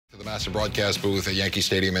The MASN broadcast booth at Yankee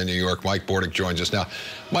Stadium in New York. Mike Bordick joins us now.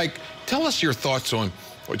 Mike, tell us your thoughts on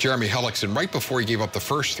Jeremy Hellickson. Right before he gave up the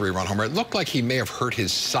first three-run homer, it looked like he may have hurt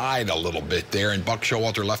his side a little bit there, and Buck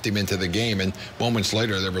Showalter left him into the game, and moments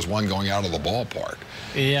later there was one going out of the ballpark.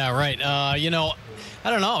 Yeah, right. I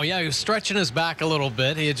don't know. Yeah, he was stretching his back a little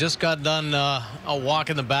bit. He had just got done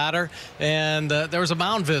walking the batter, and there was a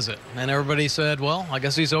mound visit. And everybody said, well, I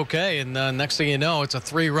guess he's okay. And next thing you know, it's a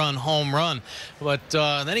three-run home run. But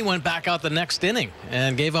then he went back out the next inning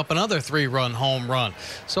and gave up another three-run home run.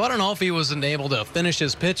 So I don't know if he wasn't able to finish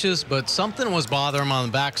his pitches, but something was bothering him on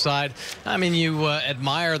the backside. I mean, you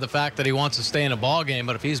admire the fact that he wants to stay in a ball game,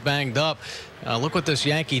 but if he's banged up, look what this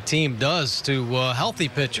Yankee team does to healthy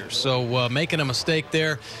pitchers. So making a mistake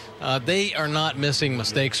there, they are not missing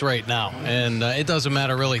mistakes right now. And it doesn't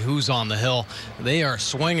matter really who's on the hill. They are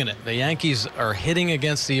swinging it. The Yankees are hitting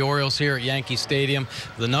against the Orioles here at Yankee Stadium.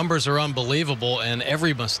 The numbers are unbelievable, and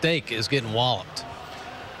every mistake is getting walloped.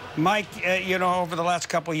 Mike, over the last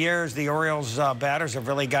couple of years, the Orioles batters have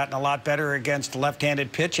really gotten a lot better against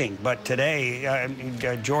left-handed pitching. But today,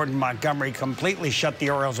 Jordan Montgomery completely shut the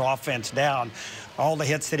Orioles offense down. All the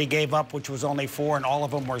hits that he gave up, which was only 4, and all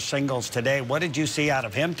of them were singles today. What did you see out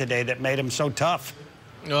of him today that made him so tough?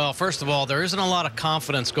 Well, first of all, there isn't a lot of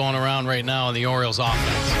confidence going around right now in the Orioles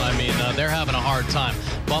offense. I mean, they're having a hard time.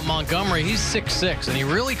 But Montgomery, he's 6'6", and he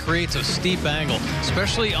really creates a steep angle,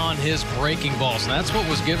 especially on his breaking balls. And that's what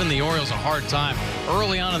was giving the Orioles a hard time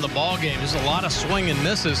early on in the ball game. There's a lot of swing and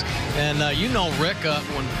misses. And you know, Rick,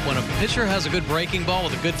 when a pitcher has a good breaking ball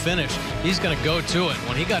with a good finish, he's going to go to it.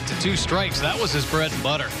 When he got to 2 strikes, that was his bread and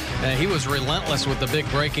butter. And he was relentless with the big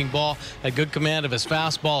breaking ball, had good command of his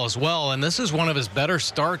fastball as well. And this is one of his better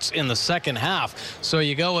starts in the second half. So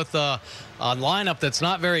you go with a lineup that's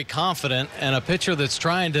not very confident and a pitcher that's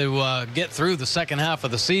trying to get through the second half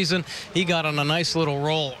of the season. He got on a nice little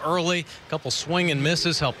roll early. A couple swing and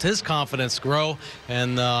misses helped his confidence grow,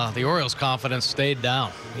 and the Orioles' confidence stayed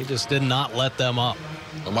down. He just did not let them up.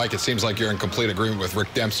 Well, Mike, it seems like you're in complete agreement with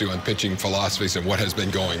Rick Dempsey on pitching philosophies and what has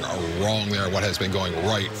been going wrong there, what has been going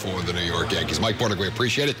right for the New York Yankees. Mike Bordick, we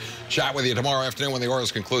appreciate it. Chat with you tomorrow afternoon when the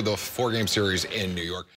Orioles conclude the 4-game series in New York.